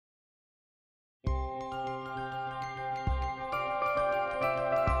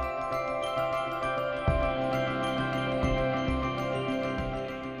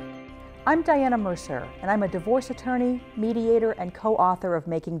I'm Diana Mercer, and I'm a divorce attorney, mediator, and co-author of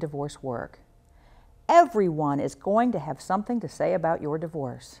Making Divorce Work. Everyone is going to have something to say about your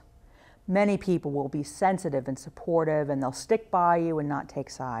divorce. Many people will be sensitive and supportive, and they'll stick by you and not take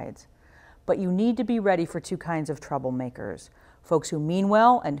sides. But you need to be ready for two kinds of troublemakers: folks who mean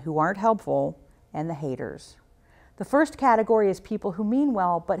well and who aren't helpful, and the haters. The first category is people who mean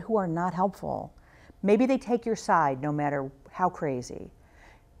well but who are not helpful. Maybe they take your side no matter how crazy.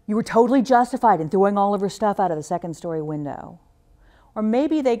 You were totally justified in throwing all of her stuff out of the second-story window. Or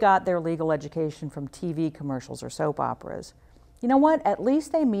maybe they got their legal education from TV commercials or soap operas. You know what? At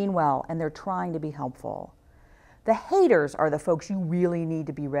least they mean well and they're trying to be helpful. The haters are the folks you really need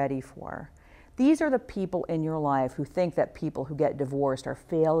to be ready for. These are the people in your life who think that people who get divorced are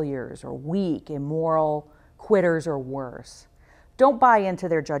failures or weak, immoral, quitters, or worse. Don't buy into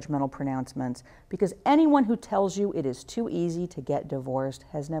their judgmental pronouncements, because anyone who tells you it is too easy to get divorced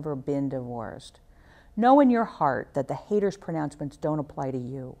has never been divorced. Know in your heart that the haters' pronouncements don't apply to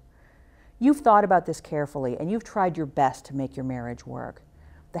you. You've thought about this carefully and you've tried your best to make your marriage work.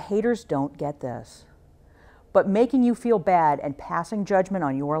 The haters don't get this. But making you feel bad and passing judgment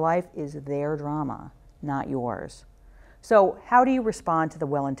on your life is their drama, not yours. So how do you respond to the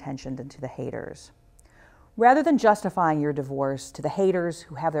well-intentioned and to the haters? Rather than justifying your divorce to the haters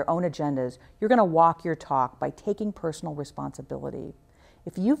who have their own agendas, you're going to walk your talk by taking personal responsibility.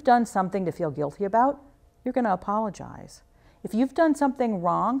 If you've done something to feel guilty about, you're going to apologize. If you've done something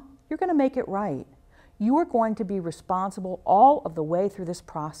wrong, you're going to make it right. You are going to be responsible all of the way through this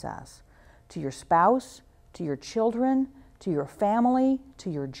process, to your spouse, to your children, to your family, to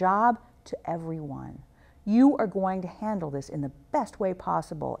your job, to everyone. You are going to handle this in the best way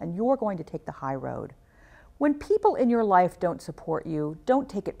possible, and you're going to take the high road. When people in your life don't support you, don't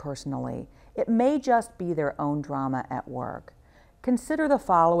take it personally. It may just be their own drama at work. Consider the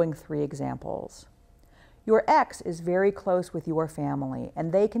following 3 examples. Your ex is very close with your family,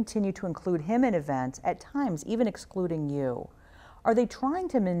 and they continue to include him in events, at times even excluding you. Are they trying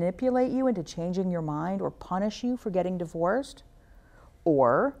to manipulate you into changing your mind or punish you for getting divorced?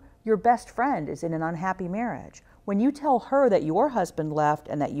 Or your best friend is in an unhappy marriage. When you tell her that your husband left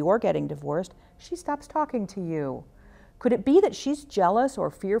and that you're getting divorced, she stops talking to you. Could it be that she's jealous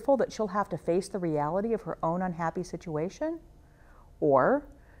or fearful that she'll have to face the reality of her own unhappy situation? Or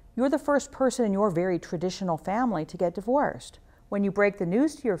you're the first person in your very traditional family to get divorced. When you break the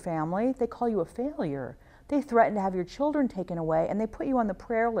news to your family, they call you a failure. They threaten to have your children taken away, and they put you on the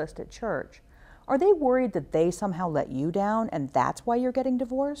prayer list at church. Are they worried that they somehow let you down and that's why you're getting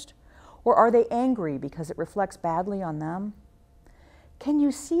divorced? Or are they angry because it reflects badly on them? Can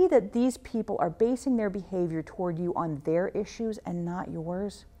you see that these people are basing their behavior toward you on their issues and not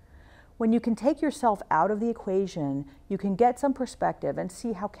yours? When you can take yourself out of the equation, you can get some perspective and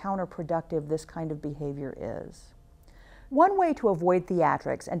see how counterproductive this kind of behavior is. One way to avoid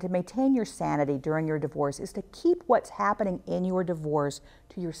theatrics and to maintain your sanity during your divorce is to keep what's happening in your divorce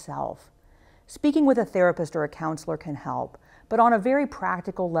to yourself. Speaking with a therapist or a counselor can help, but on a very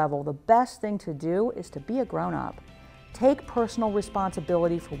practical level, the best thing to do is to be a grown-up. Take personal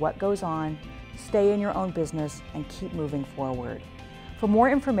responsibility for what goes on, stay in your own business, and keep moving forward. For more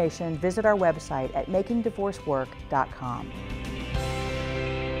information, visit our website at makingdivorcework.com.